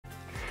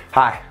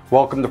Hi,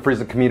 welcome to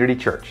Friesen Community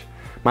Church.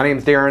 My name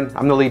is Darren,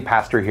 I'm the lead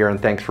pastor here,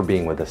 and thanks for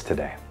being with us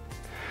today.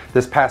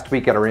 This past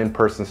week at our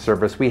in-person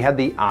service, we had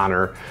the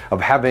honor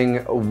of having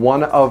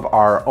one of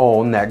our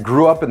own that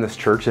grew up in this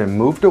church and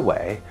moved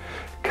away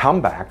come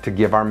back to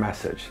give our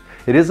message.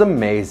 It is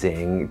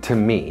amazing to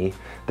me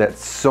that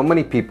so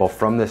many people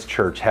from this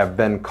church have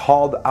been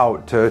called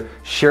out to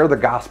share the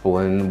gospel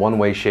in one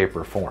way, shape,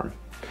 or form.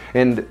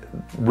 And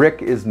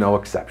Rick is no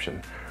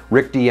exception.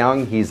 Rick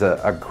DeYoung, he's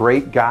a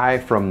great guy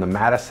from the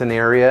Madison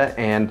area,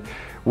 and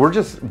we're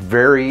just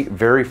very,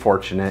 very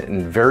fortunate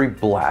and very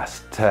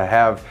blessed to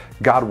have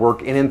God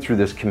work in and through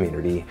this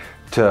community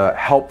to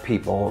help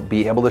people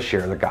be able to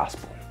share the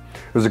gospel.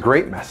 It was a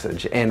great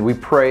message, and we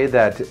pray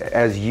that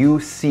as you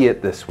see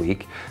it this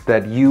week,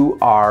 that you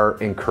are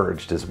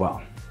encouraged as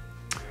well.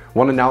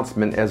 One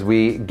announcement as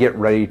we get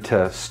ready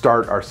to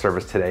start our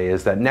service today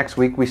is that next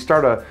week we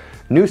start a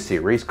new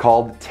series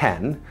called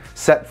 10,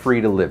 Set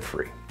Free to Live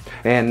Free.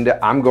 And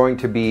I'm going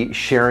to be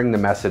sharing the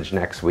message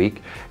next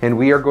week, and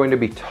we are going to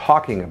be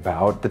talking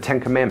about the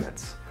 10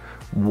 Commandments.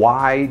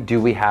 Why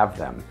do we have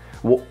them?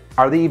 Well,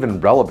 are they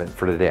even relevant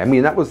for today? I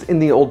mean, that was in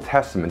the Old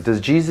Testament. Does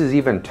Jesus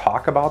even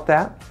talk about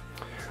that?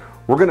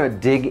 We're going to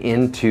dig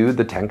into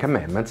the 10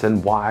 Commandments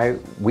and why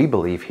we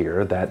believe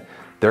here that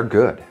they're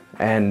good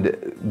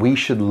and we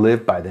should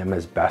live by them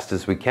as best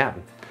as we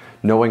can,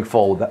 knowing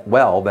full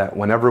well that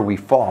whenever we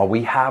fall,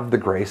 we have the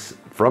grace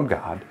from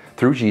God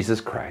through Jesus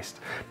Christ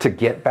to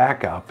get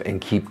back up and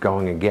keep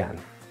going again.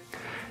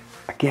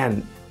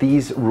 Again,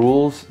 these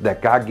rules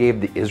that God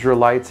gave the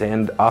Israelites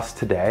and us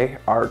today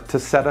are to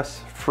set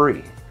us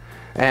free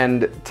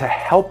and to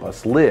help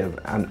us live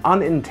an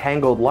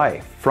unentangled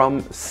life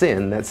from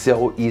sin that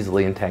so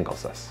easily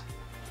entangles us.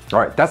 All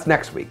right, that's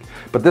next week.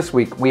 But this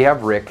week we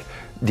have Rick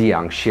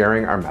DeYoung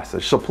sharing our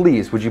message. So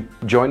please, would you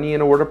join me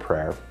in a word of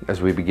prayer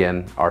as we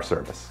begin our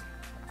service?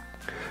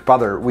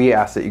 Father, we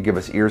ask that you give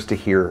us ears to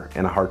hear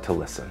and a heart to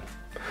listen.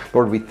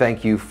 Lord, we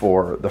thank you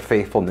for the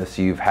faithfulness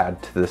you've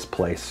had to this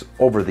place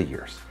over the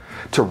years,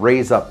 to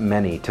raise up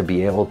many to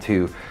be able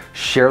to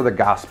share the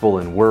gospel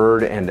in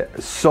word and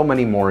so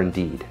many more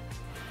indeed.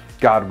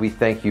 God, we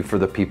thank you for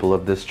the people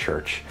of this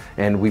church,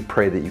 and we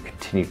pray that you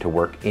continue to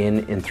work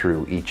in and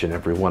through each and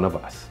every one of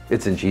us.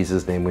 It's in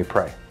Jesus' name we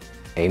pray.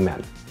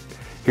 Amen.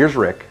 Here's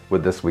Rick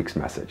with this week's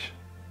message.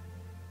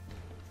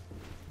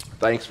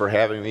 Thanks for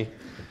having me.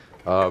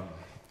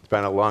 It's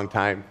been a long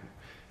time,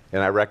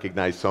 and I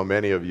recognize so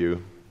many of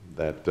you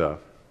that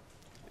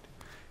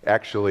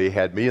actually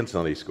had me in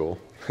Sunday school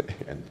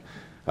and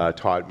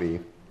taught me.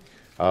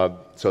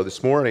 So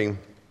this morning,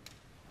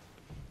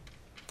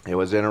 it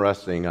was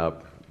interesting.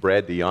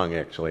 Brad DeYoung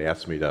actually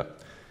asked me to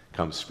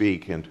come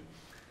speak, and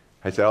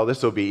I said, "Oh,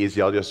 this will be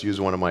easy. I'll just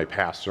use one of my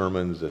past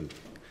sermons."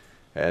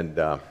 And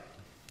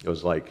it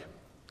was like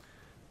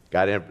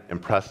God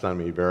impressed on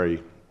me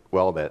very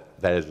well that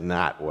that is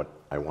not what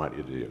I want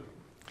you to do.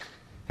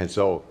 And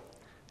so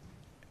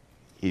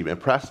he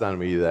impressed on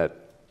me that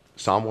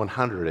Psalm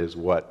 100 is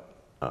what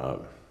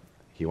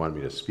he wanted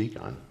me to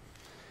speak on.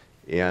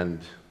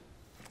 And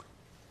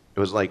it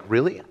was like,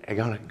 really? I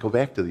got to go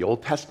back to the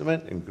Old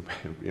Testament?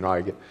 And,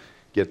 I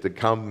get to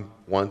come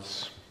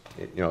once,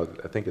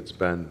 I think it's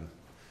been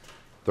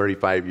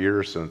 35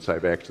 years since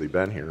I've actually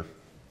been here.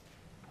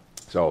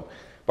 So,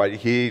 but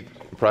he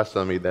impressed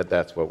on me that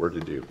that's what we're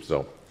to do.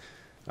 So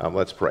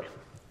let's pray.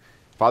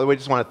 Father, we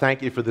just want to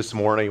thank you for this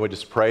morning. We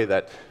just pray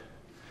that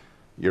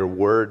your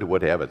word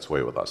would have its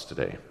way with us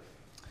today,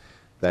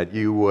 that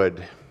you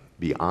would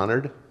be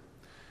honored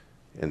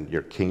and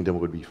your kingdom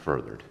would be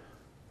furthered.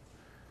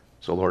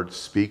 So, Lord,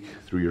 speak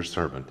through your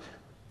servant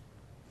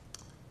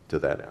to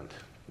that end.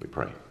 We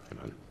pray.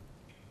 Amen.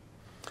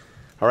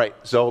 All right,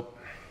 so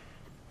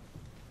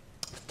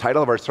the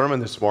title of our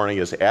sermon this morning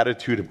is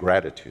Attitude of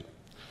Gratitude.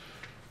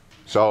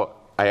 So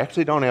I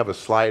actually don't have a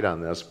slide on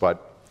this,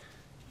 but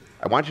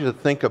I want you to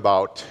think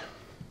about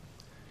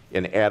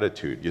an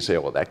attitude. You say,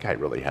 well, that guy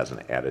really has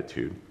an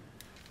attitude.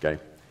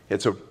 Okay?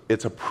 It's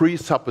a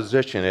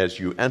presupposition as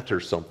you enter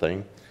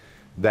something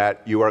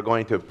that you are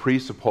going to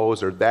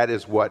presuppose, or that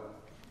is what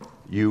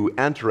you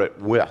enter it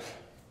with.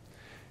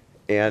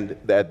 And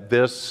that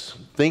this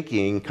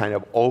thinking kind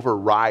of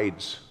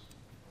overrides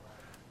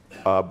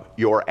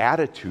your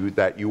attitude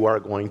that you are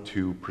going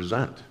to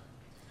present.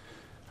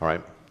 All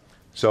right?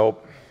 So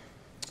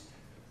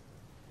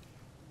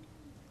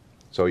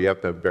you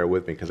have to bear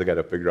with me because I got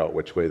to figure out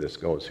which way this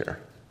goes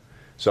here.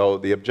 So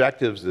the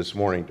objectives this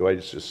morning, do I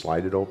just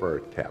slide it over or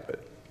tap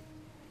it?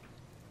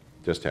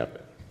 Just tap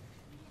it.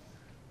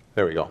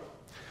 There we go.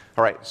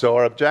 All right, so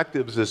our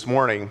objectives this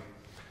morning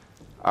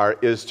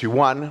is to,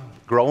 1,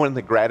 grow in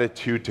the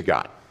gratitude to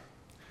God.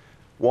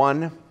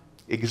 1,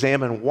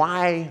 examine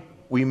why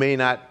we may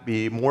not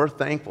be more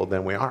thankful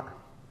than we are.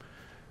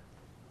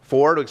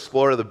 4, to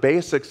explore the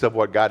basics of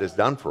what God has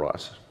done for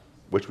us,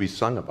 which we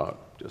sung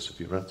about just a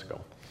few minutes ago.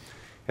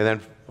 And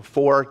then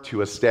 4,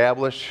 to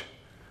establish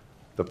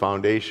the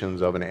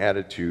foundations of an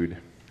attitude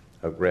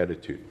of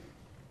gratitude.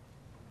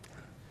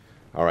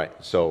 All right,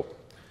 so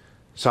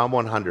Psalm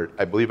 100,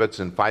 I believe it's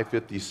in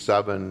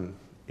 557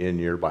 in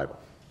your Bible,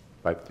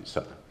 5 through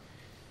 7.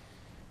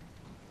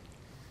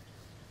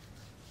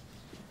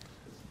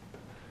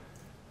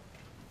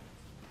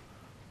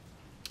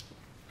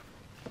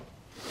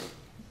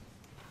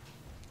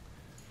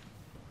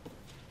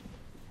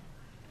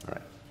 All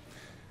right.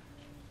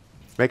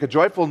 Make a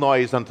joyful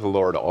noise unto the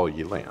Lord, all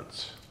ye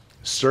lands.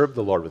 Serve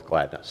the Lord with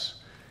gladness.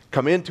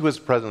 Come into his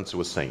presence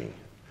with singing.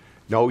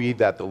 Know ye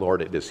that the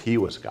Lord, it is he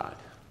who is God.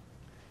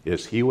 It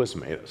is he who has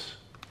made us,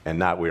 and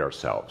not we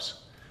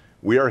ourselves.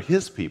 We are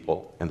his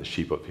people and the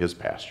sheep of his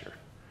pasture.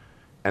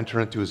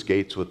 Enter into his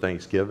gates with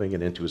thanksgiving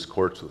and into his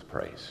courts with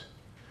praise.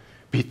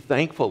 Be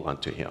thankful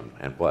unto him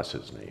and bless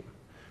his name.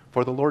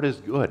 For the Lord is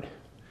good.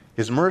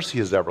 His mercy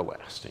is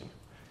everlasting.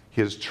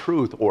 His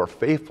truth or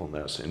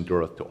faithfulness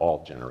endureth to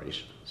all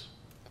generations.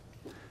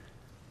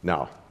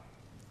 Now,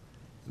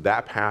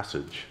 that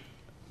passage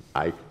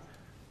I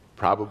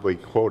probably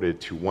quoted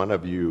to one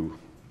of you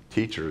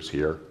teachers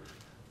here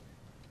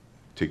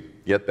to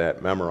get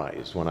that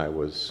memorized when I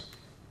was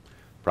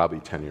probably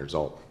 10 years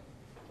old.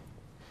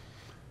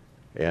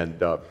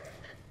 And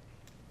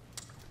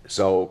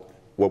so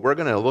what we're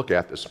going to look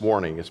at this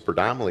morning is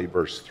predominantly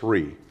verse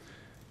 3.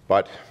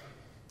 But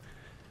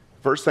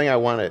first thing I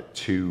wanted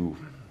to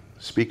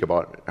speak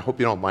about, I hope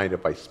you don't mind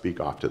if I speak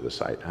off to the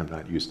side. I'm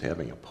not used to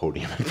having a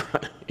podium in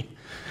front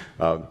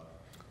of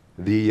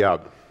me.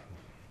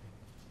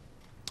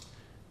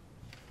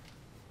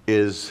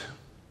 Is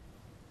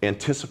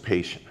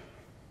anticipation.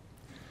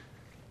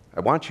 I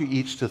want you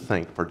each to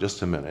think for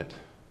just a minute,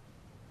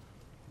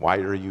 why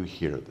are you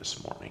here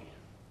this morning?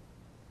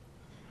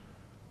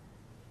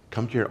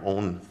 Come to your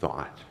own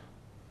thought.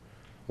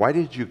 Why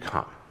did you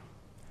come?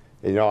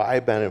 You know,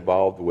 I've been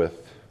involved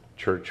with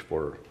church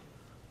for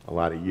a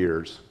lot of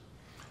years,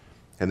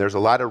 and there's a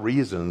lot of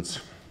reasons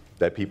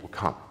that people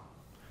come.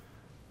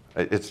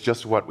 It's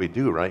just what we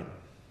do, right?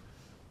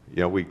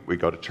 You know, we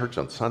go to church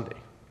on Sunday.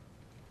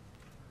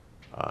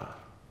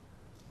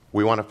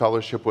 We want to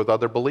fellowship with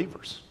other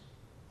believers.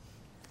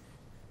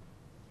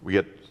 We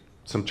get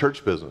some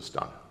church business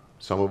done.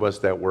 Some of us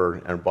that were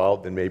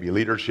involved in maybe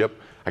leadership,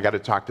 I got to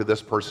talk to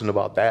this person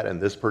about that and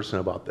this person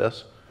about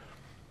this.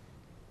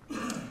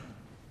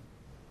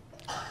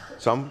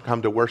 Some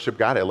come to worship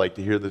God. I like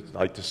to hear,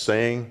 like to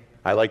sing.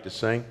 I like to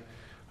sing,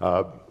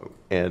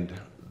 and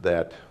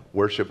that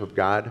worship of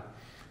God.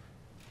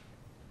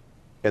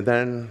 And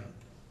then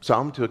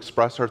some to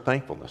express our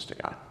thankfulness to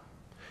God.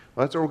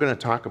 Well, that's what we're going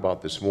to talk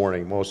about this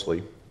morning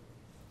mostly,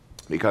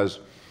 because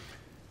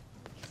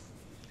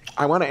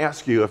I want to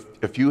ask you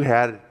if you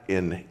had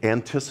in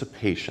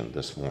anticipation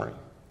this morning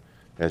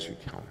as you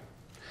come.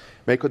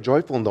 Make a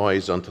joyful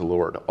noise unto the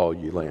Lord, all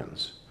ye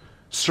lands.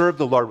 Serve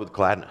the Lord with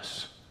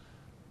gladness.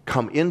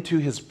 Come into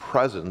his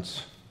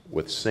presence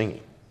with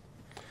singing.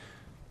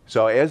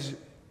 So as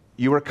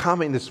you were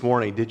coming this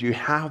morning, did you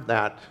have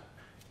that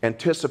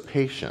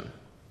anticipation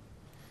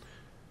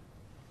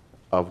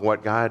of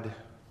what God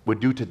would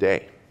do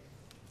today?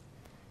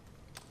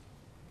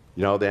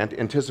 You know, the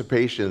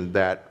anticipation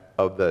that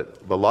of the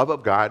love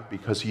of God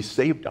because he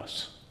saved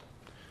us.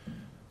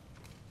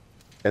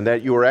 And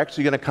that you were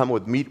actually going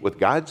to meet with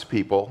God's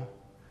people,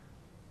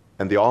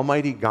 and the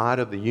Almighty God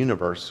of the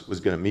universe was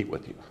going to meet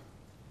with you.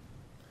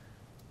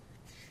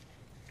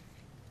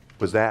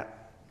 Was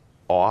that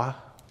awe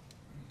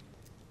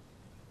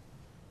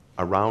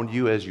around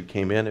you as you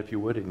came in, if you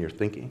would, in your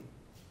thinking?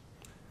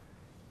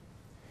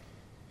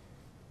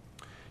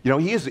 You know,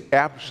 he is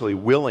actually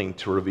willing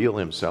to reveal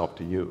himself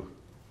to you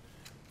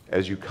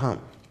as you come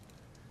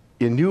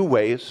in new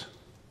ways.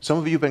 Some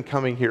of you have been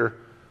coming here.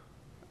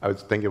 I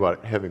was thinking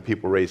about having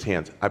people raise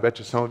hands. I bet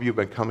you some of you have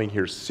been coming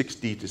here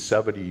 60 to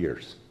 70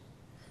 years.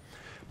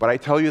 But I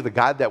tell you, the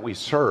God that we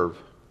serve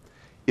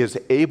is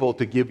able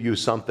to give you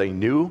something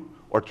new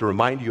or to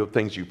remind you of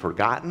things you've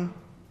forgotten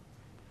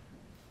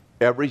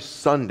every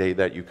Sunday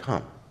that you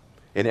come,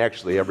 and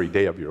actually every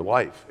day of your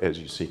life as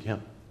you seek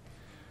him.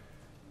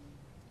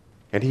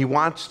 And he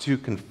wants to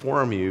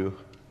conform you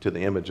to the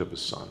image of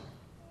his Son.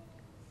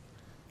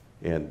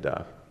 And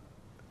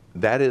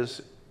that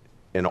is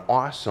an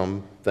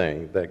awesome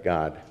thing that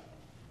God...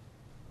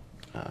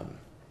 all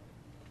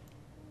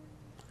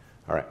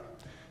right.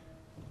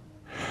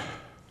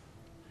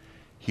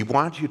 He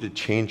wants you to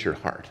change your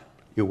heart.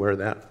 You aware of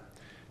that?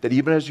 That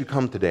even as you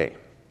come today,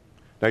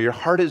 now your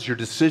heart is your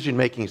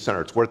decision-making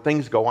center. It's where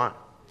things go on.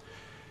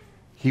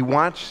 He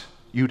wants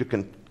you to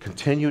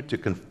continue to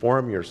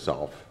conform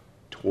yourself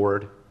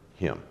toward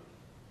him.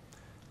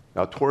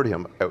 Now, toward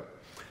him,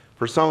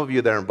 for some of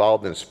you that are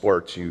involved in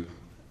sports, you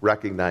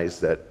recognize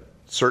that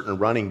certain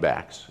running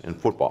backs in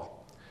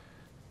football,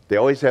 they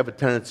always have a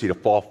tendency to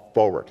fall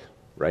forward,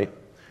 right?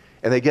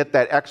 And they get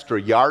that extra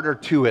yard or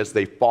two as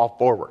they fall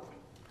forward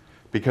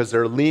because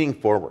they're leaning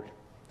forward.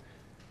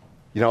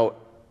 You know,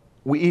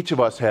 each of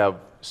us have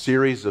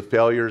series of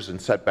failures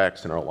and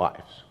setbacks in our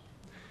lives.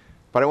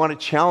 But I want to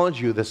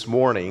challenge you this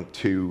morning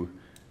to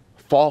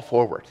fall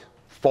forward,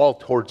 fall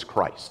towards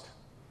Christ,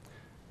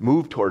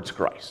 move towards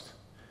Christ.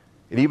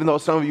 And even though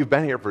some of you have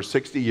been here for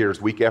 60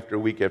 years, week after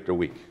week after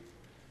week,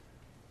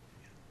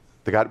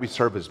 The God we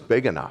serve is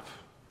big enough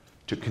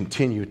to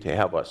continue to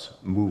have us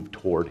move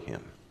toward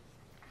him.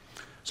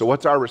 So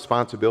what's our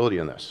responsibility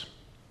in this?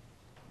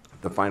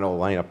 The final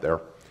line up there.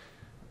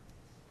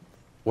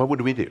 What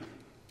would we do? It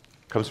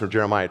comes from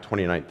Jeremiah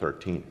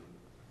 29:13.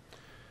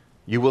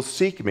 You will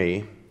seek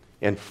me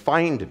and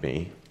find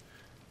me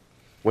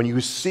when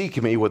you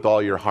seek me with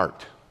all your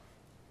heart.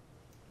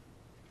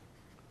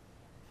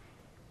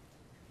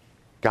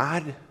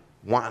 God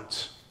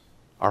wants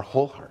our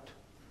whole heart,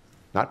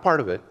 not part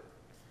of it.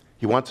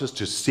 He wants us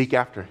to seek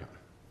after him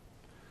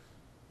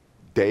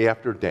day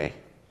after day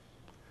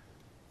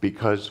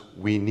because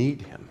we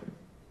need him.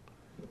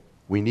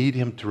 We need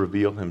him to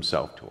reveal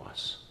himself to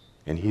us,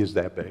 and he is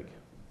that big.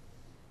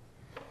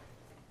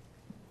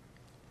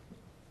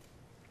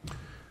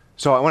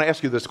 So I want to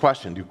ask you this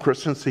question. Do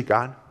Christians seek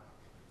God?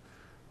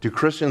 Do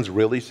Christians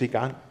really seek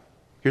God?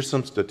 Here's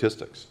some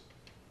statistics.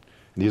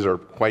 These are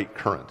quite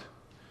current.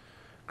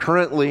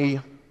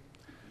 Currently,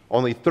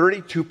 only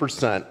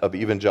 32% of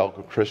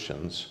evangelical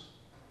Christians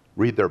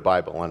read their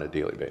Bible on a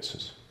daily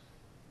basis.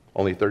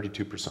 Only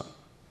 32%.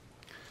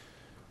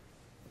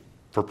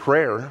 For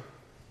prayer,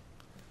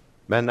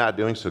 men not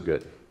doing so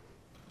good.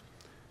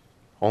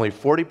 Only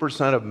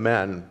 40% of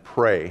men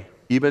pray,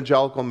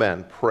 evangelical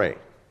men pray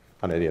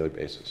on a daily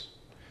basis.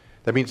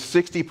 That means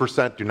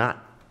 60% do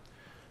not.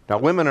 Now,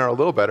 women are a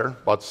little better.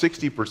 About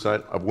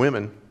 60% of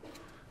women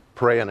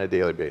pray on a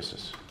daily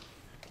basis.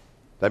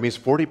 That means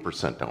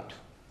 40% don't.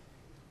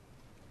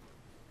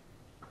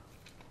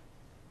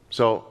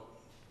 So,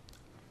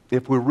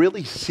 if we're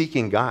really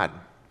seeking God,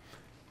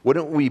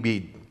 wouldn't we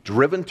be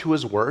driven to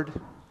his word,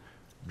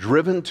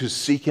 driven to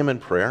seek him in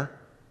prayer?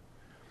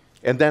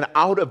 And then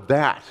out of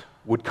that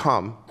would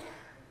come,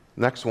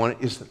 next one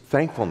is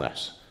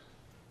thankfulness.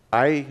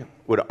 I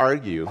would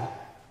argue,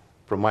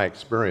 from my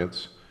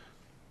experience,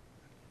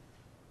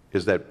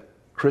 is that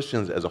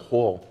Christians as a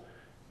whole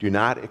do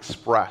not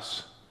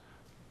express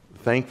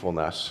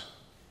thankfulness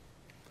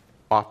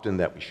often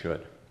that we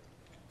should.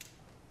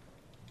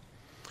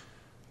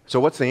 So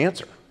what's the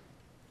answer?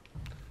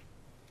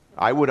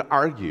 I would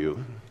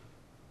argue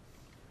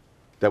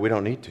that we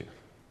don't need to.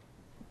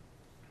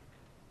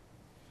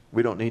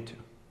 We don't need to.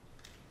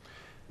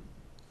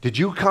 Did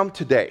you come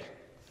today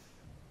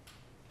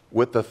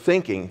with the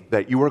thinking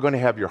that you were going to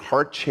have your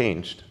heart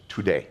changed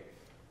today?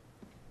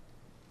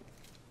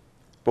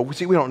 But we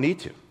see we don't need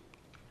to.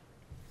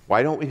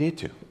 Why don't we need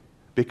to?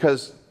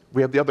 Because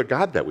we have the other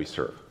God that we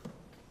serve.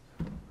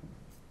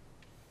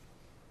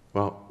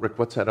 Well, Rick,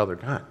 what's that other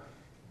God?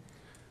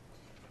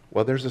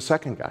 Well, there's a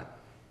second God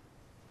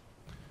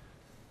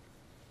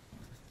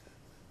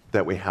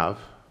that we have.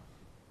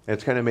 And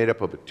it's kind of made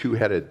up of a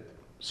two-headed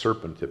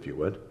serpent, if you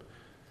would,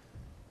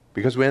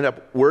 because we end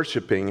up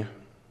worshiping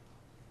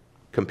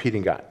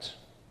competing gods.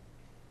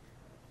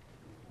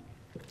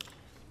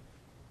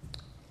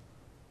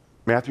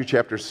 Matthew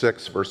chapter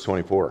 6, verse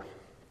 24.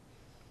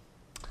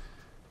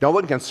 No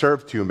one can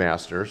serve two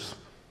masters.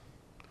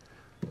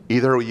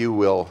 Either you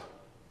will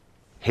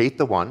hate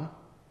the one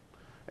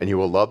and you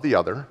will love the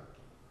other,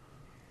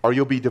 or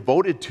you'll be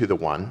devoted to the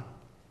one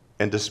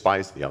and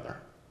despise the other.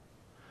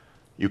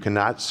 You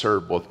cannot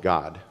serve both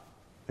God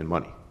and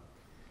money.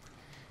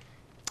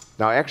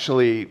 Now,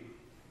 actually,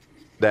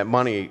 that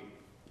money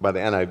by the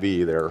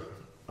NIV there,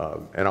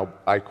 and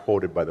I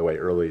quoted, by the way,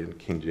 early in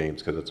King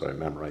James because that's what I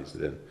memorized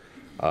it in.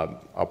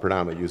 I'll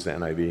predominantly use the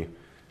NIV,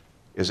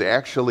 is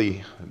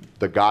actually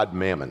the god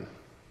mammon,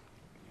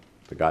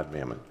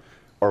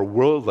 or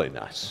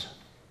worldliness.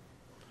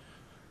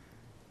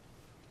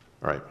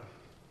 All right.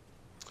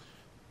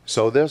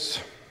 So this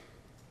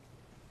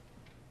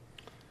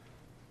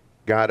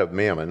god of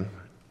mammon,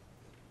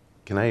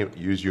 can I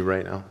use you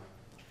right now?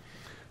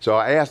 So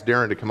I asked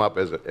Darren to come up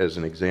as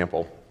an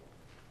example.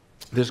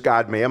 This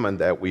god mammon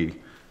that we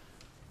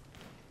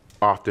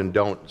often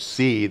don't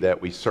see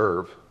that we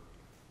serve,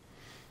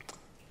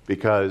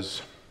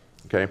 because,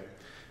 okay,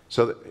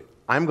 so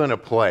I'm going to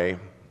play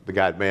the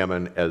god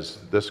mammon as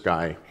this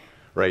guy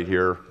right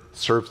here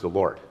serves the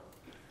Lord.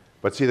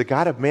 But see, the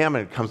god of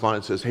mammon comes along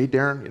and says, hey,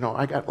 Darren,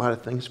 I got a lot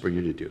of things for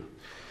you to do.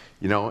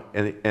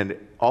 And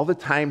all the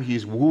time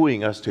he's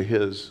wooing us to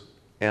his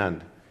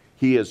end,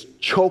 he is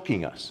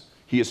choking us.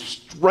 He is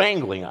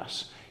strangling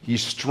us.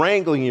 He's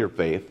strangling your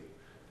faith,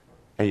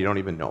 and you don't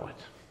even know it.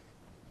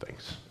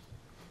 Thanks.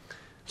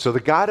 So the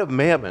god of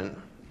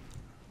mammon,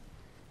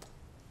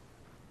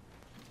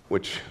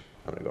 which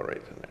I'm going to go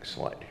right to the next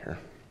slide here,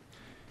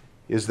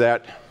 is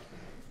that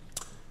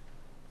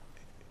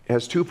it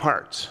has two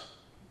parts.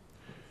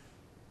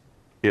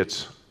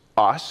 It's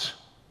us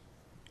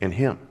and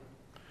him.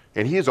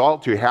 And he is all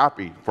too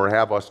happy for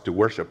have us to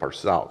worship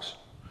ourselves,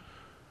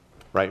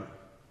 right?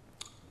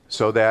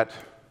 So that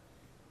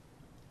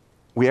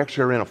we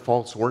actually are in a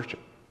false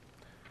worship.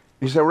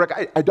 You say,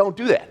 Rick, I don't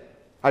do that.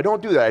 I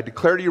don't do that. I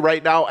declare to you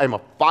right now, I'm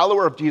a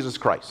follower of Jesus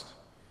Christ.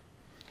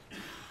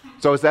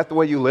 So is that the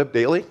way you live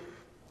daily? Do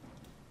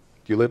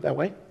you live that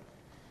way?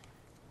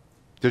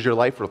 Does your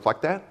life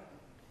reflect that?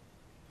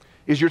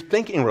 Is your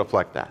thinking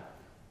reflect that?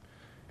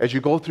 As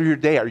you go through your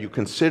day, are you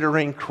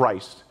considering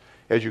Christ?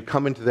 as you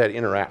come into that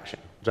interaction,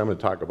 which I'm going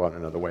to talk about in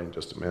another way in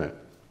just a minute.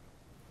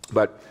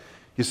 But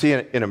you see,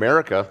 in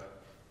America,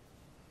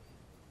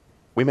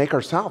 we make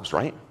ourselves,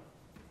 right?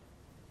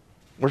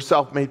 We're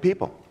self-made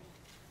people.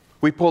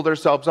 We pulled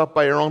ourselves up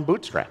by our own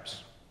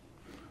bootstraps,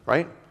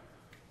 right?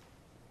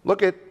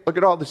 Look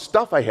at all the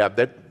stuff I have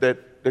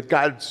that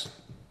God's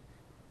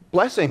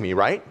blessing me,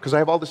 right? Because I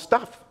have all this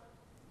stuff.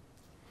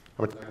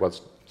 I'm going to talk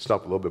about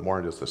stuff a little bit more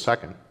in just a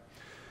second.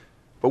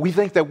 But we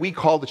think that we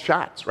call the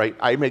shots, right?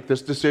 I make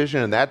this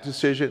decision and that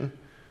decision.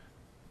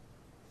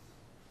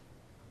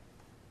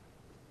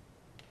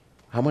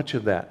 How much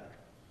of that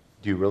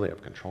do you really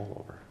have control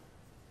over?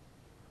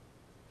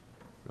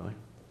 Really?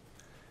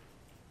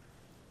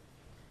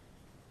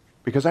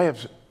 Because I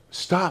have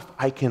stuff,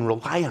 I can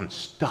rely on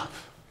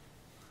stuff.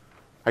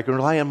 I can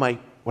rely on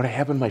what I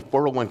have in my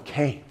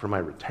 401k for my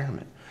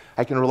retirement.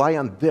 I can rely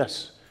on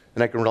this,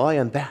 and I can rely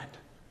on that.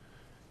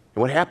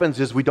 And what happens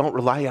is we don't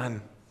rely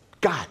on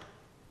God.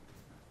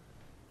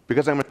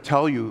 Because I'm going to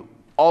tell you,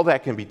 all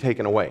that can be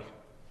taken away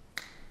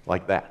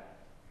like that.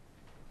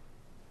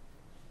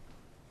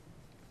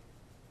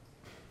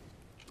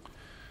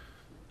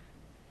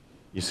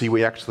 You see,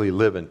 we actually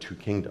live in two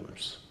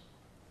kingdoms.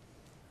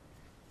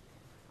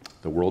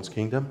 The world's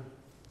kingdom,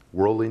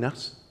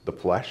 worldliness, the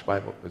flesh,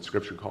 Bible, that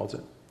Scripture calls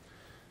it,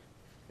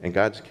 and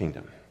God's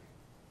kingdom.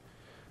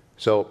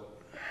 So,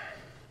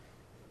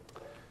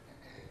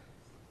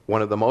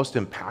 one of the most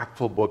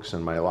impactful books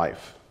in my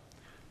life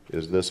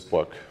is this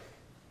book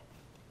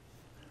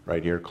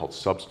right here called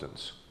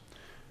Substance.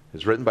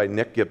 It's written by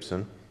Nick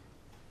Gibson.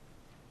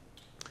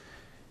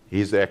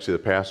 He's actually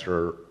the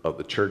pastor of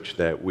the church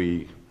that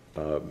we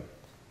are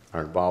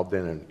involved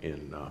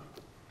in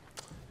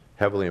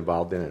heavily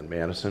involved in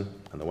Madison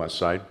on the west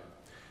side.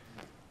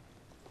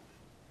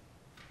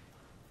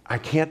 I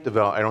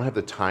don't have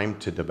the time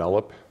to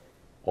develop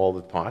all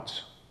the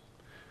thoughts,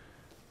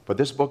 but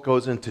this book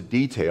goes into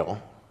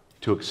detail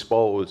to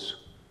expose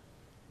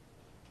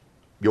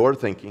your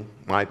thinking,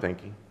 my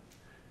thinking,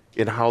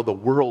 in how the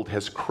world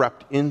has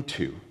crept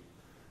into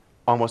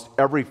almost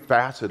every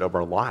facet of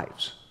our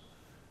lives.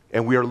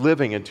 And we are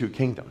living in two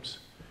kingdoms.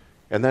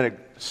 And then it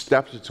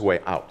steps its way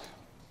out.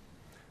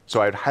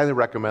 So I'd highly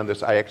recommend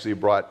this. I actually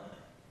brought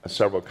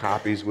several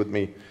copies with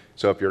me.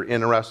 So if you're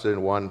interested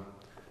in one,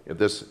 if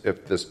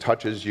this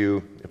touches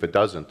you, if it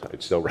doesn't,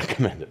 I'd still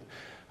recommend it.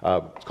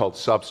 It's called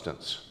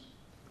Substance.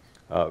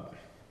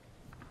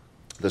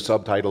 The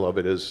subtitle of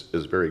it is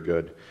very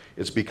good.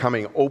 It's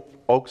Becoming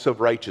Oaks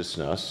of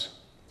Righteousness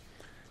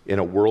in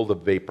a World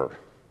of Vapor.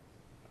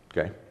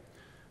 Okay?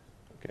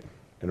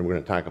 And we're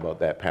going to talk about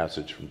that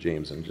passage from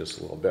James in just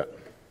a little bit.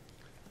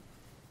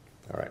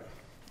 All right.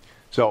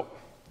 So,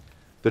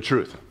 the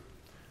truth.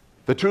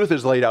 The truth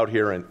is laid out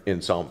here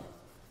in Psalm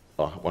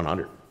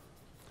 100,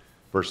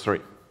 verse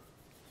 3.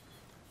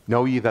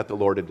 Know ye that the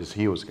Lord, it is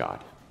He who is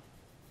God.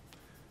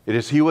 It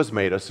is He who has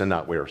made us and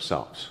not we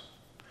ourselves.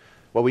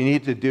 What we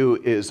need to do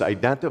is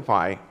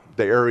identify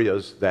the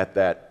areas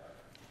that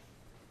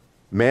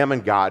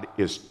mammon God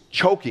is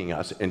choking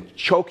us and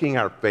choking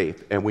our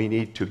faith, and we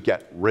need to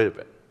get rid of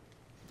it.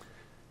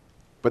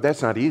 But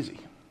that's not easy,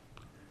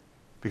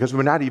 because we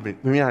may not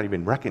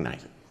even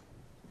recognize it,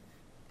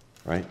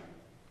 right?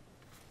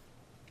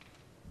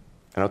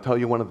 And I'll tell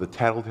you, one of the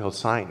telltale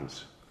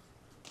signs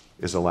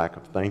is a lack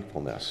of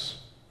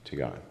thankfulness to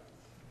God.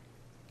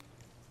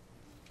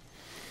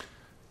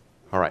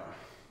 All right,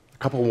 a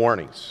couple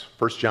warnings.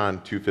 1 John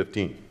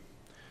 2:15.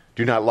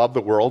 Do not love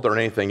the world or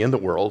anything in the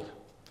world,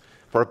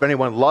 for if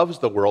anyone loves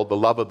the world, the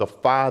love of the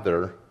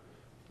Father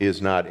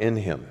is not in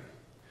him.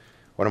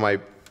 One of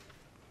my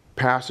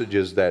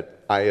passages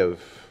that I have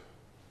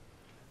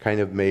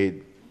kind of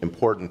made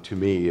important to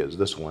me is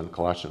this one,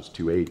 Colossians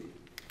 2:8.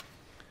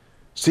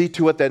 See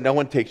to it that no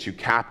one takes you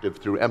captive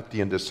through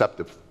empty and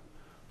deceptive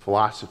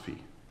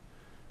philosophy,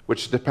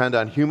 which depend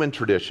on human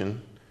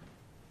tradition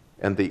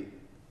and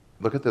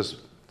look at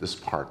this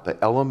part,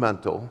 the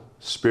elemental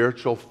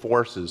spiritual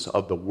forces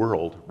of the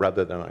world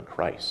rather than on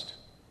Christ.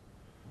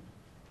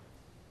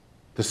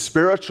 The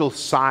spiritual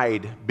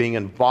side being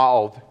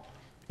involved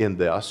in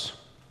this.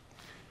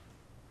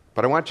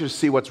 But I want you to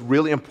see what's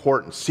really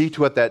important. See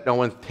to it that no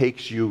one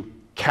takes you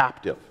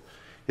captive.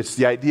 It's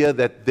the idea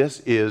that this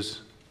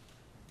is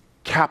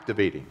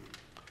captivating.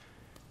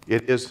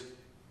 It is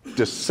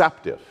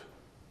deceptive.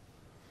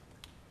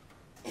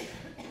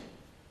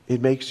 It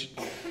makes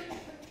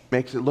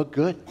it look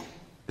good.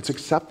 It's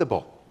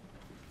acceptable.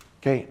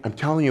 Okay, I'm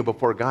telling you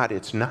before God,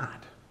 it's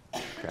not.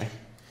 Okay?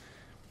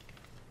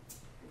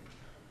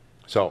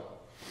 So,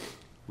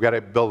 we got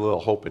to build a little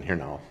hope in here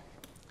now.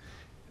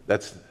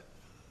 That's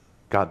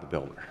God the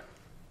builder.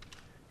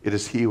 It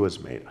is He who has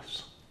made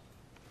us.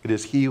 It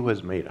is He who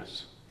has made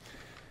us.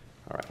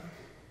 All right.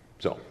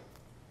 So, here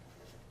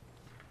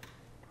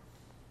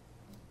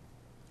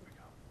we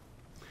go.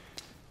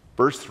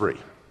 Verse 3.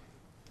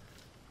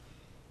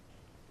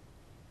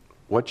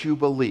 What you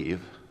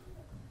believe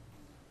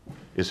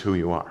is who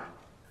you are.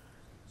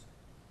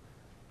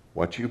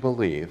 What you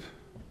believe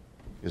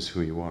is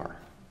who you are.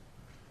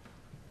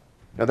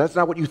 Now, that's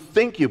not what you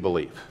think you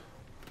believe.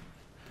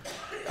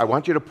 I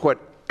want you to put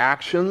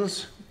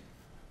actions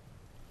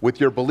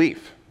with your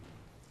belief.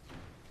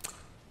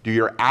 Do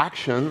your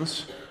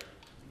actions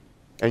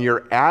and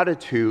your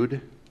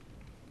attitude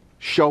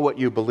show what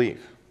you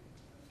believe?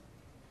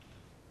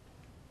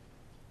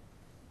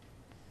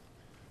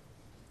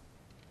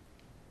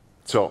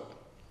 So,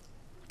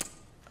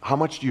 how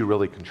much do you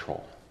really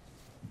control?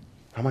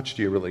 How much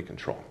do you really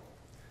control?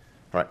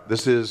 All right,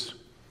 this is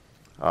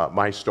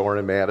my store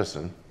in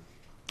Madison.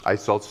 I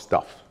sell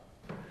stuff.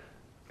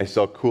 I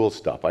sell cool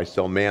stuff. I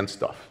sell man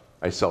stuff.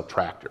 I sell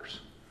tractors.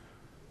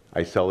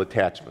 I sell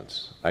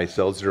attachments. I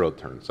sell zero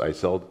turns. I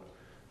sell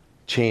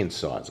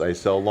chainsaws. I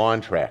sell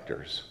lawn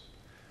tractors.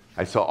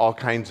 I sell all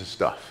kinds of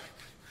stuff.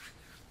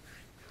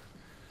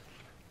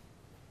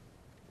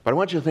 But I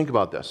want you to think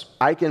about this.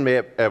 I can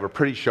have a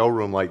pretty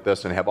showroom like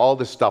this and have all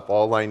this stuff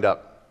all lined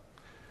up.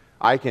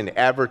 I can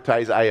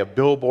advertise. I have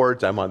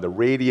billboards. I'm on the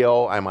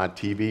radio. I'm on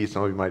TV.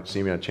 Some of you might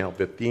see me on Channel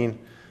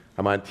 15.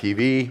 I'm on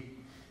TV.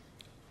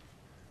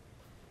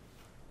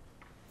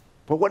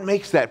 But what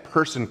makes that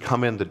person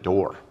come in the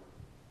door?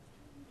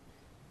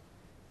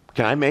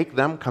 Can I make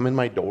them come in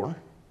my door?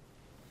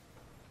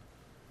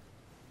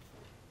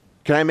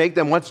 Can I make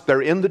them, once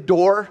they're in the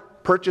door,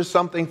 purchase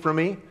something from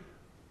me?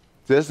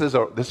 This is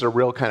a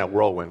real kind of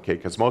whirlwind, okay?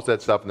 Because most of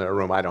that stuff in the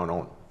room I don't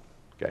own,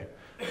 okay?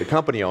 The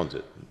company owns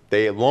it.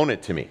 They loan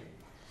it to me.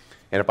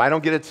 And if I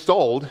don't get it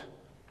sold,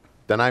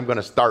 then I'm going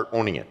to start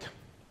owning it,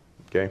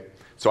 okay?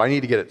 So I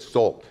need to get it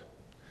sold.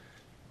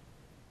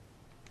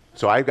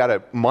 So I've got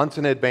to, months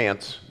in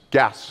advance,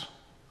 guess.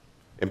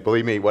 And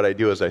believe me, what I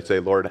do is I say,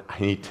 Lord, I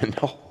need to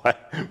know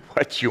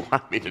what you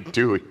want me to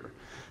do here,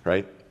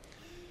 right?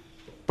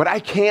 But I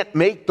can't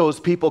make those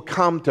people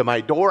come to my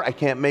door. I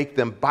can't make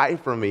them buy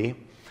from me.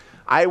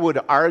 I would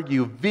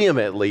argue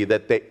vehemently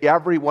that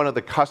every one of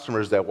the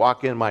customers that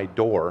walk in my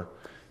door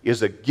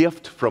is a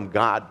gift from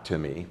God to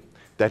me,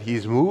 that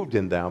He's moved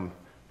in them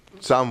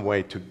some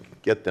way to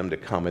get them to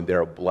come, and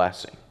they're a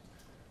blessing,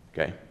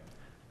 okay?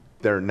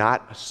 They're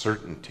not a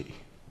certainty.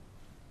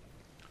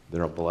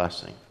 They're a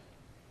blessing.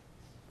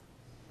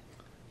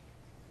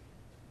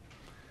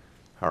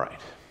 All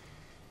right.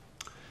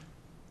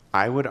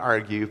 I would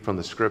argue from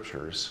the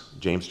scriptures,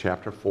 James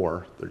chapter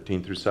 4,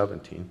 13 through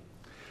 17.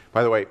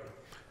 By the way,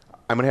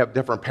 I'm going to have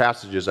different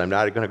passages I'm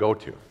not going to go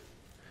to.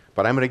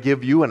 But I'm going to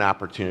give you an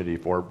opportunity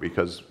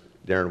because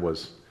Darren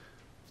was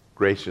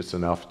gracious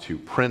enough to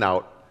print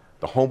out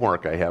the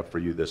homework I have for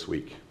you this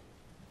week.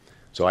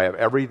 So I have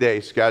every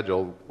day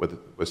scheduled with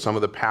some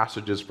of the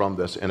passages from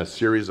this and a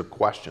series of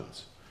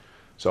questions.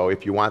 So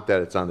if you want that,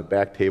 it's on the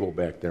back table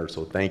back there,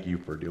 so thank you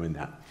for doing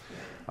that.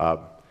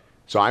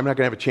 So I'm not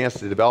going to have a chance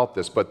to develop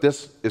this, but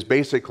this is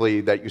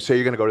basically that you say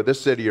you're going to go to this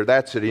city or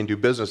that city and do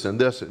business in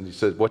this, and he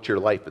says, what's your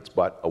life? It's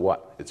but a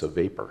what? It's a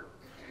vapor.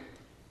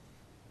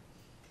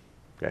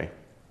 Okay?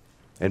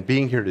 And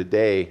being here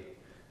today,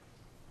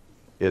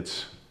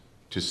 it's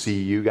to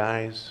see you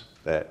guys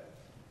that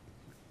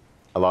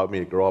allowed me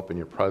to grow up in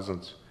your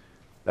presence.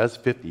 That's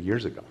 50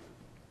 years ago.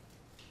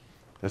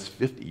 That's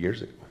 50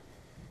 years ago.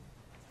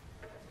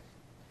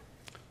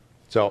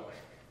 So,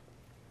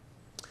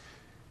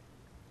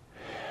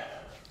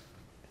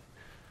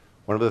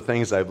 one of the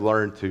things I've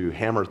learned to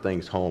hammer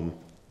things home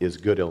is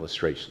good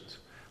illustrations.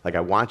 Like,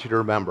 I want you to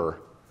remember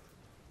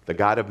the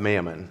God of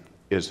Mammon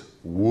is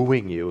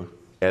wooing you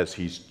as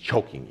he's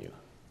choking you,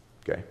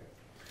 okay?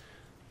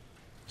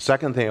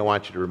 Second thing I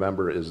want you to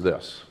remember is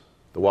this,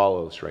 the wall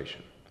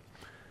illustration.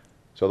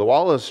 So the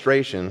wall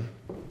illustration,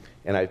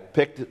 and I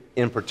picked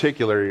in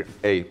particular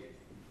a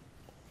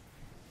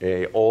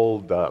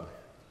old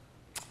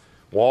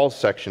wall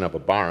section of a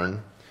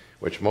barn,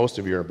 which most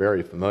of you are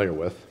very familiar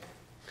with.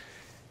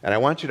 And I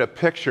want you to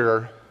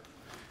picture,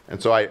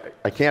 and so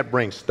I can't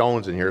bring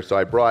stones in here, so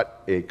I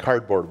brought a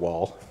cardboard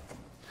wall,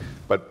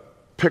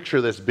 but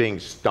picture this being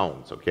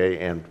stones, okay,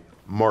 and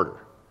mortar.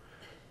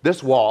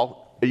 This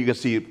wall, you can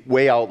see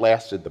way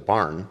outlasted the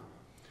barn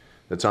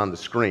that's on the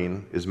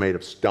screen, is made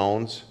of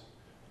stones,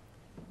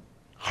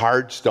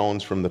 hard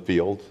stones from the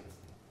field.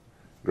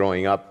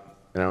 Growing up,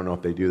 and I don't know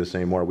if they do this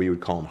anymore, we would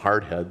call them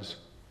hard heads,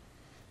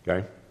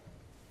 okay?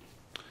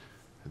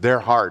 They're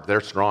hard, they're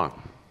strong.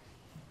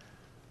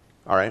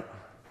 All right?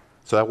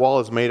 So that wall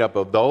is made up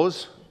of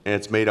those, and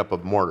it's made up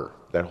of mortar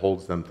that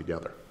holds them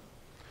together.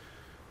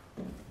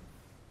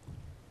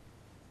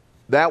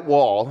 That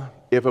wall,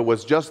 if it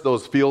was just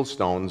those field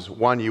stones,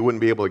 one, you wouldn't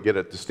be able to get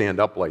it to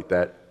stand up like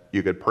that.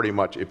 You could pretty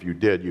much, if you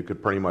did, you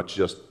could pretty much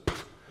just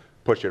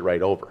push it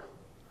right over,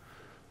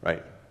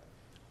 right?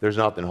 There's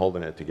nothing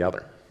holding it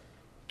together.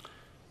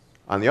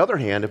 On the other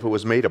hand, if it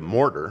was made of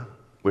mortar,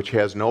 which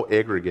has no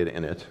aggregate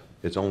in it,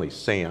 it's only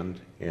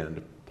sand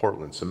and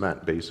Portland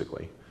cement,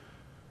 basically,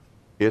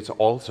 it's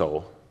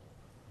also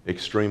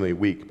extremely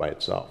weak by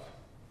itself.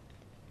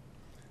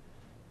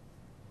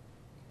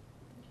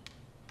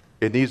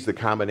 It needs the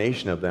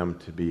combination of them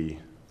to be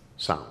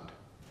sound.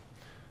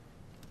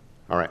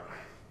 All right.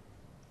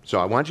 So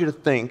I want you to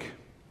think,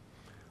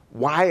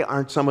 why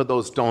aren't some of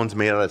those stones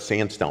made out of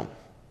sandstone?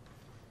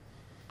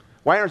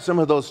 Why aren't some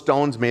of those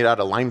stones made out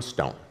of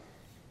limestone?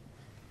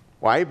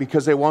 Why?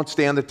 Because they won't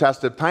stand the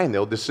test of time.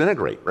 They'll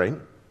disintegrate, right?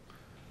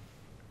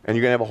 And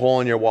you're going to have a hole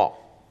in your wall.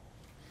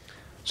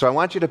 So I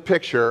want you to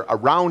picture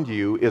around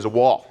you is a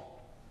wall.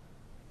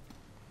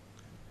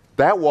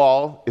 That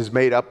wall is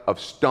made up of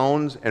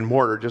stones and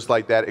mortar, just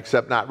like that,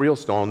 except not real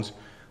stones.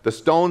 The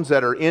stones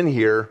that are in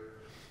here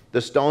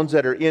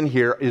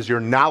is your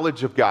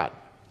knowledge of God.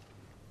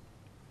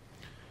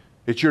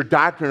 It's your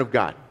doctrine of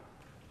God,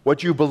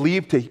 what you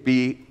believe to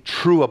be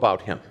true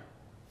about Him.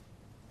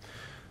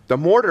 The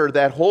mortar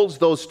that holds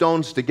those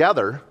stones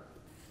together,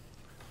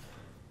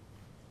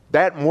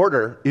 that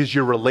mortar is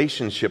your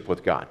relationship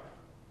with God.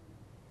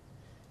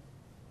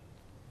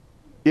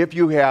 If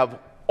you have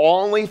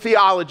only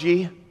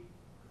theology,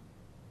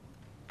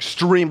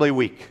 extremely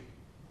weak.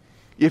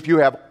 If you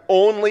have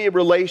only a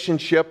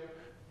relationship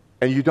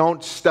and you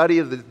don't study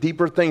the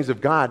deeper things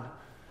of God,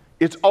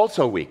 it's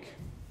also weak.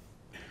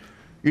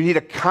 You need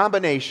a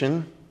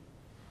combination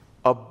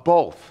of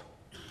both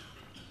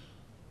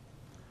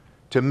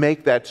to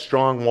make that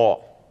strong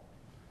wall.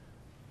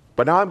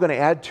 But now I'm going to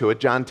add to it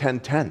John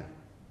 10:10.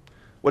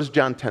 What does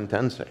John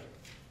 10:10 say?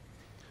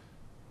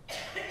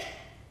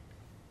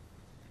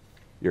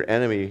 Your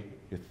enemy,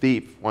 your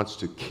thief, wants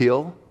to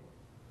kill,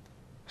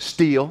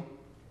 steal,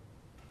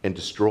 and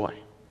destroy.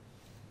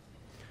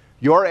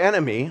 Your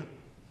enemy,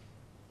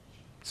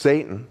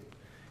 Satan,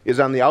 is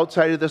on the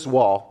outside of this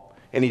wall,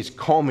 and he's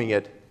combing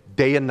it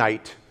day and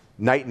night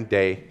and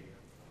day,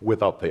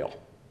 without fail.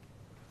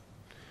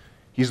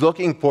 He's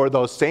looking for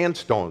those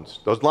sandstones,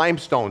 those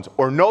limestones,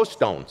 or no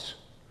stones,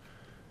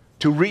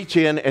 to reach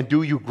in and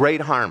do you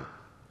great harm,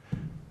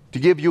 to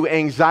give you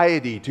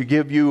anxiety,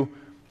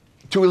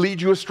 to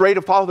lead you astray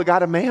to follow the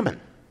God of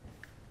mammon.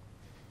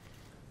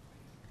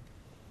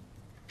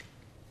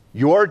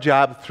 Your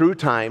job through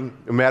time,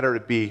 no matter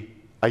it be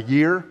a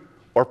year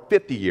or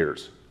 50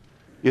 years,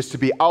 is to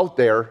be out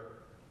there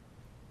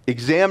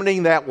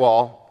examining that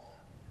wall,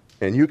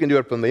 and you can do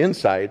it from the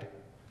inside,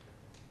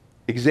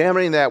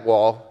 examining that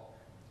wall,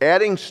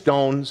 adding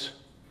stones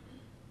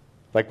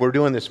like we're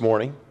doing this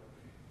morning,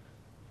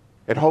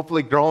 and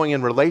hopefully growing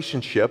in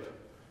relationship,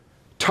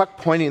 tuck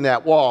pointing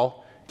that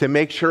wall to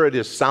make sure it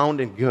is sound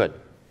and good.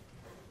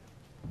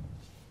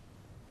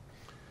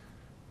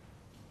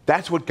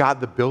 That's what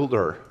God the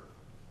builder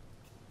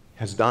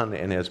has done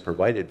and has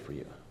provided for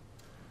you.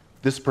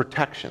 This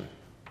protection.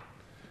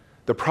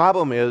 The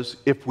problem is,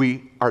 if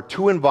we are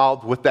too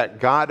involved with that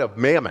God of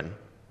mammon,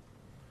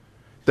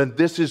 then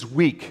this is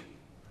weak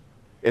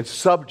and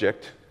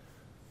subject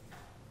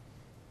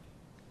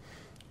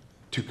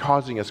to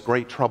causing us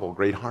great trouble,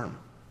 great harm.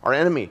 Our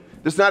enemy,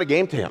 this is not a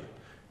game to him.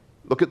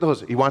 Look at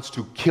those. He wants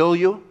to kill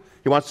you.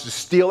 He wants to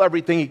steal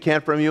everything he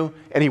can from you,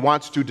 and he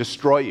wants to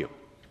destroy you.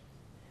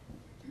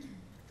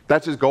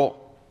 That's his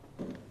goal.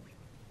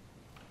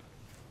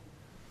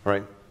 All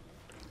right?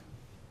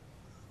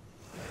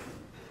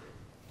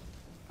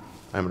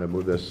 I'm going to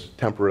move this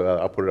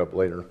temporarily. I'll put it up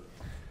later.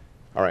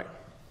 All right.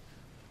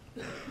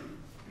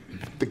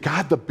 The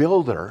God, the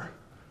builder,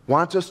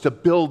 wants us to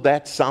build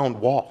that sound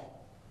wall.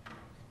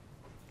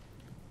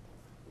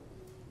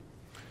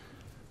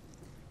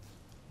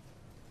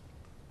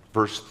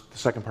 The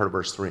second part of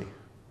verse 3.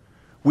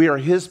 We are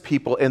his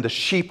people and the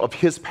sheep of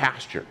his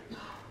pasture.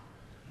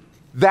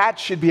 That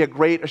should be a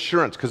great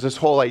assurance, because this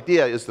whole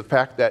idea is the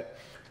fact that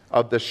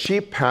of the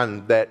sheep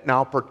pen that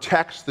now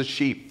protects the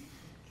sheep.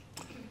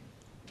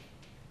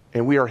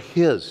 And we are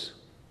his.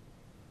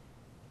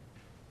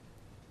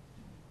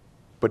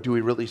 But do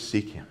we really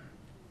seek him?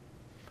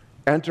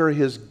 Enter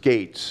his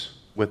gates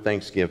with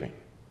thanksgiving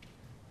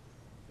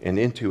and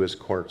into his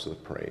courts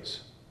with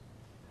praise.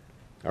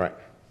 All right.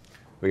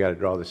 We got to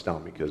draw this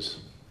down, because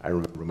I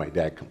remember my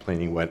dad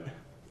complaining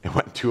it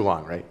went too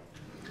long, right?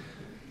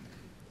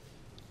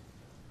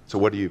 So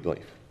what do you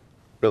believe?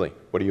 Really,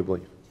 what do you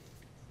believe?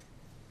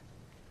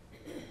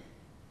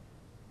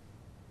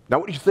 Not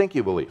what you think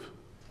you believe.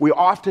 We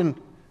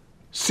often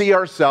see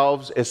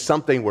ourselves as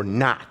something we're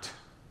not.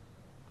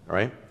 All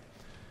right?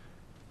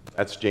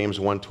 That's James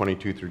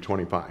 1:22 through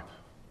 25.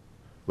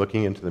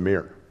 Looking into the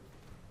mirror,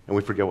 and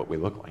we forget what we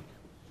look like.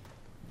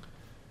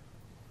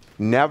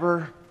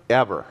 Never,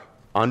 ever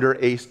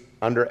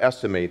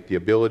underestimate the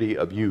ability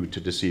of you to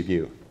deceive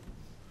you.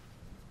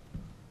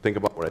 Think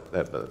about what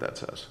that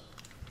says.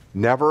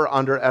 Never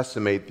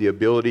underestimate the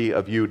ability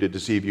of you to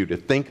deceive you, to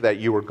think that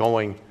you are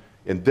going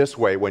in this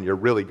way when you're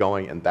really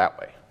going in that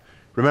way.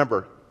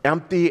 Remember,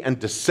 empty and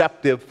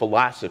deceptive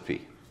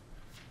philosophy.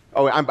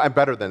 Oh, I'm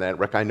better than that,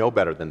 Rick. I know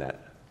better than that.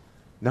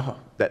 No,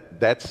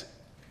 that's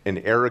an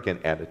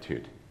arrogant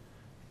attitude.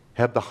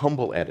 Have the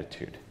humble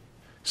attitude.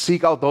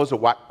 Seek out those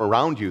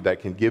around you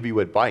that can give you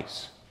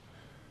advice.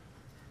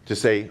 To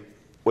say,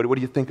 what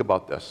do you think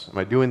about this? Am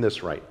I doing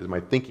this right? Is my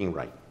thinking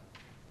right?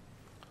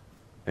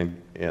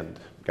 And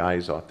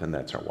guys, often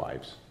that's our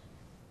wives.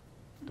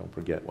 Don't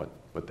forget what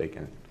they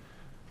can.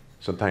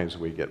 Sometimes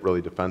we get really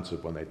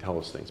defensive when they tell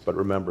us things, but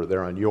remember,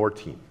 they're on your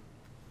team.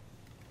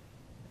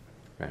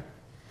 Okay?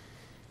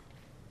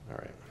 All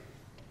right.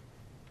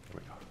 Here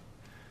we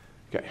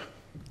go. Okay.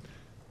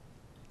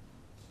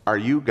 Are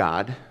you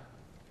God?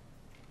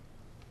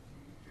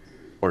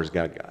 Or is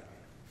God God?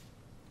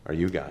 Are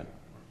you God?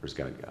 Or is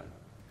God God?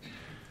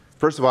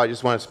 First of all, I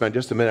just want to spend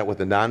just a minute with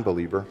a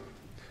non-believer.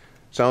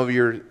 Some of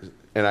you are,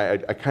 and I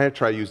kind of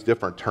try to use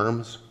different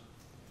terms.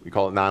 We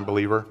call it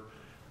non-believer.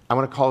 I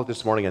want to call it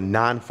this morning a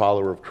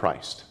non-follower of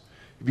Christ.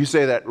 If you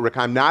say that, Rick,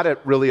 I'm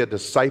not really a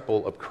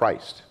disciple of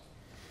Christ.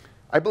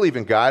 I believe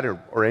in God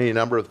or any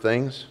number of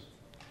things.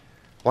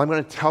 Well, I'm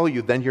going to tell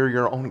you, then you're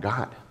your own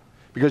God.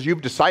 Because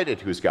you've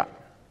decided who's God.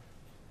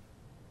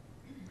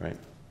 Right?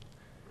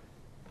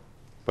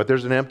 But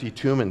there's an empty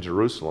tomb in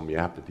Jerusalem you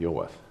have to deal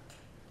with.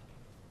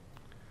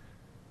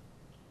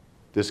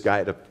 This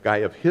guy, the guy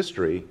of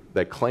history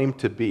that claimed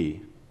to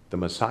be the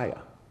Messiah,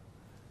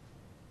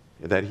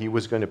 that he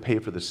was going to pay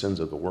for the sins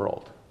of the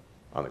world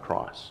on the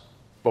cross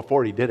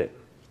before he did it.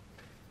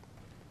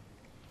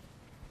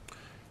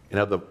 You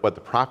know, what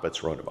the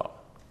prophets wrote about.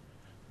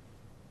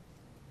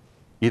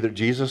 Either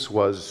Jesus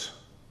was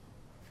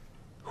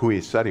who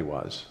he said he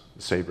was,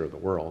 the Savior of the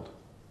world,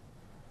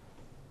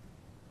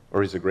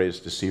 or he's the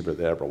greatest deceiver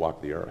that ever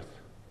walked the earth.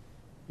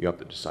 You have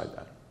to decide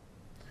that.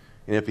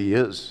 And if he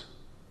is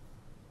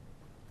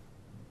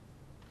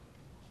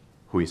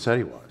who he said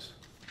he was,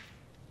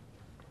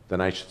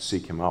 then I should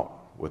seek him out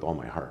with all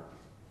my heart.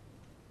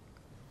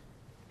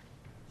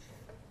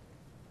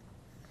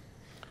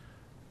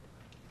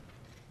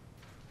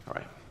 All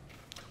right.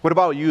 What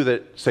about you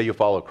that say you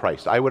follow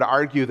Christ? I would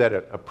argue that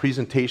a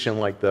presentation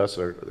like this,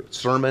 or a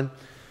sermon,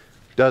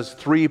 does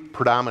three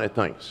predominant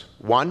things.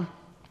 One,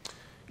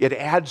 it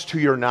adds to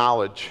your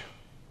knowledge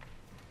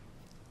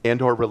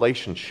and or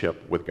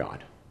relationship with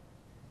God.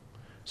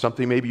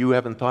 Something maybe you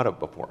haven't thought of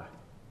before.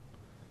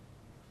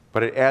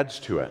 But it adds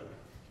to it.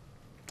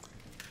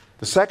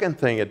 The second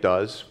thing it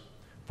does,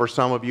 for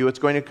some of you, it's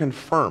going to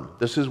confirm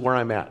this is where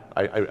I'm at.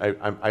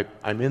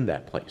 I'm in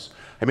that place.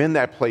 I'm in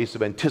that place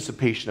of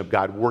anticipation of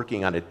God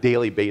working on a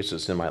daily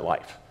basis in my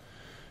life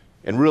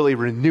and really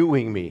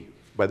renewing me,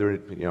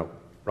 whether,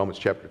 Romans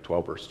chapter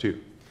 12, verse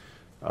 2.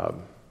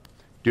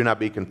 Do not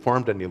be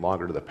conformed any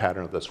longer to the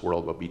pattern of this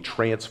world, but be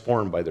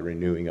transformed by the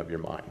renewing of your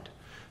mind.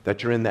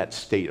 That you're in that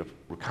state of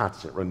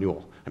constant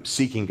renewal. I'm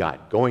seeking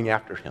God, going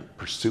after him,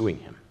 pursuing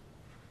him.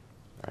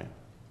 Right?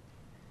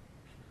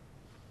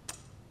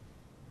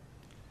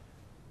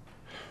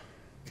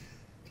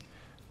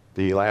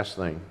 The last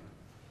thing,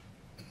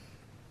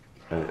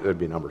 and it would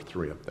be number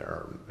 3 up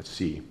there, or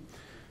C,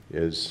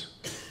 is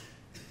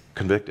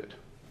convicted.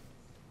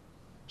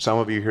 Some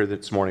of you here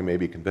this morning may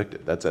be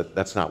convicted.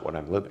 That's not what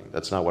I'm living.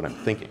 That's not what I'm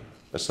thinking.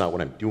 That's not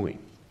what I'm doing.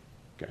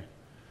 Okay?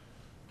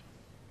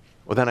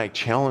 Well, then I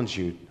challenge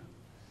you,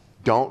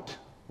 don't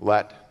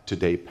let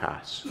today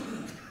pass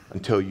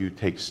until you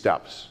take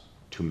steps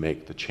to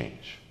make the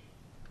change.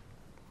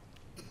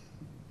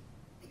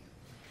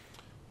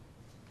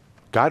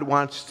 God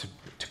wants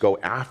to go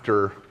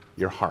after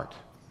your heart.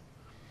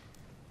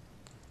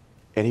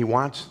 And he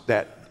wants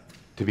that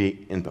to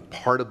be in the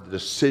part of the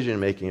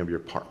decision-making of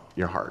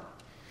your heart.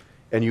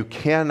 And you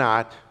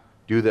cannot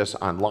do this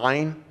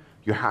online.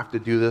 You have to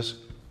do this.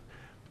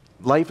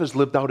 Life is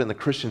lived out in the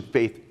Christian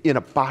faith in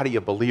a body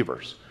of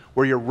believers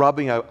where you're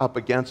rubbing up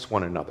against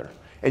one another.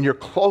 And you're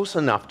close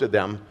enough to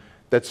them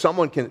that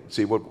someone can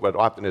see what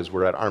often is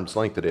we're at arm's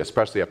length today,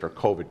 especially after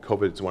COVID.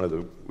 COVID is one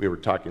of we were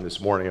talking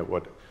this morning of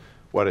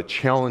what a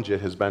challenge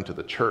it has been to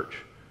the church.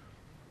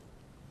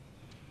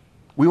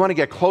 We want to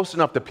get close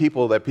enough to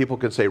people that people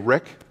can say,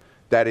 Rick,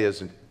 that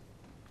is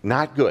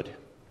not good.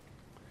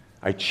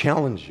 I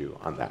challenge you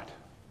on that.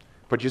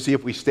 But you see,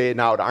 if we stay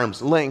now at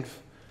arm's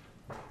length,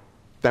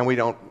 then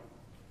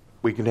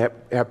we can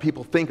have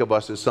people think of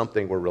us as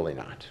something we're really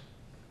not.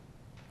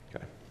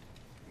 Okay.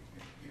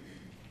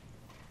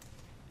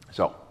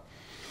 So,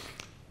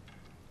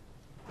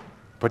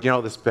 but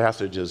this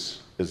passage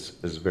is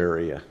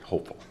very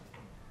hopeful.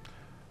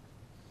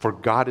 For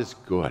God is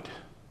good.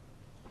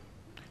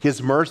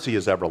 His mercy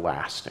is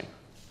everlasting.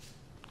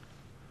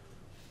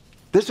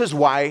 This is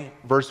why,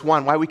 verse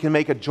 1, why we can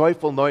make a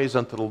joyful noise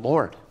unto the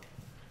Lord.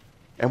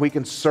 And we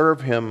can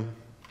serve him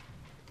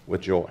with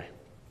joy.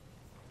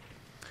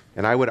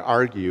 And I would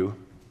argue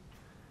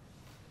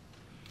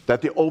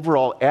that the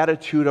overall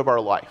attitude of our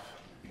life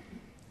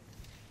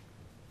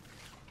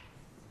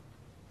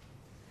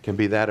can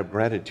be that of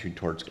gratitude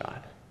towards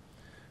God.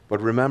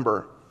 But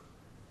remember,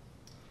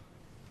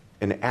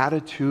 an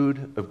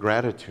attitude of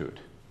gratitude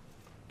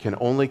can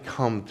only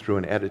come through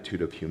an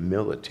attitude of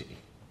humility.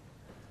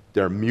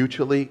 They're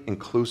mutually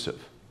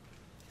inclusive.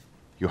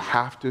 You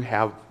have to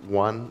have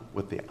one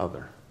with the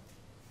other.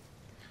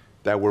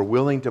 That we're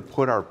willing to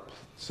put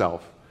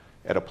ourselves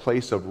at a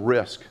place of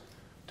risk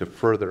to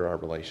further our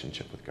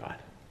relationship with God.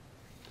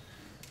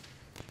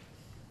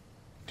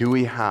 Do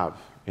we have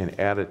an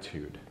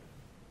attitude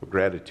of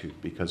gratitude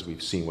because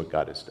we've seen what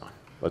God has done?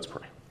 Let's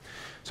pray.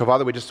 So,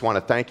 Father, we just want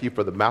to thank you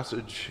for the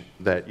message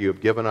that you have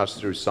given us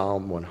through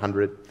Psalm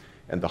 100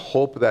 and the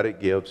hope that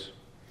it gives.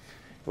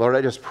 Lord,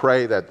 I just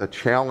pray that the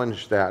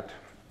challenge that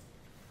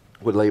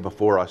would lay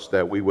before us,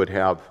 that we would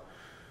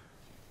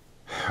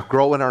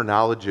grow in our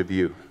knowledge of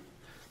you,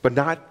 but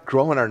not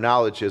grow in our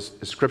knowledge, as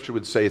Scripture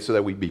would say, so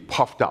that we be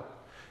puffed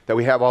up, that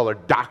we have all our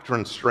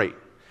doctrine straight.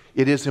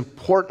 It is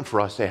important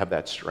for us to have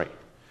that straight.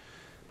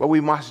 But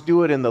we must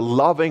do it in the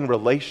loving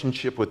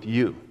relationship with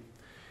you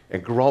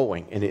and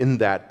growing, and in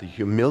that, the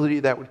humility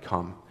that would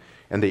come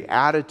and the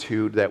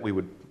attitude that we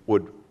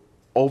would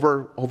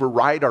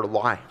override our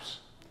lives.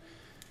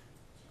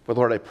 But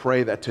Lord, I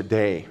pray that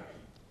today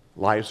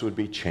lives would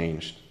be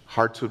changed,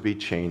 hearts would be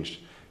changed,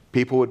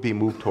 people would be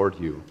moved toward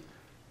you.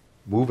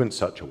 Move in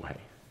such a way.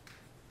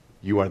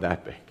 You are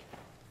that big.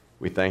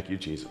 We thank you,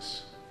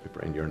 Jesus. We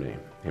pray in your name.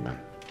 Amen.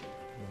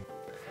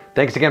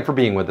 Thanks again for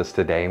being with us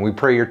today, and we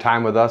pray your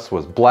time with us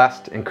was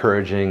blessed,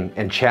 encouraging,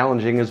 and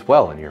challenging as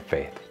well in your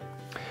faith.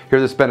 Hear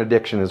this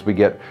benediction as we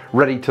get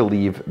ready to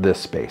leave this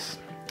space.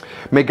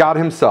 May God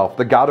himself,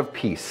 the God of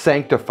peace,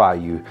 sanctify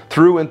you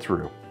through and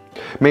through.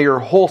 May your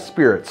whole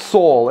spirit,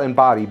 soul, and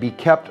body be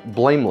kept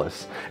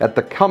blameless at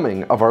the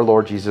coming of our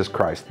Lord Jesus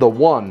Christ. The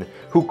one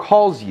who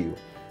calls you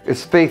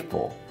is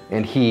faithful,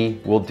 and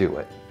he will do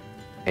it.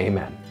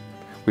 Amen.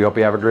 We hope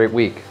you have a great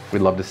week. We'd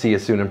love to see you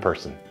soon in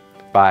person.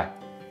 Bye.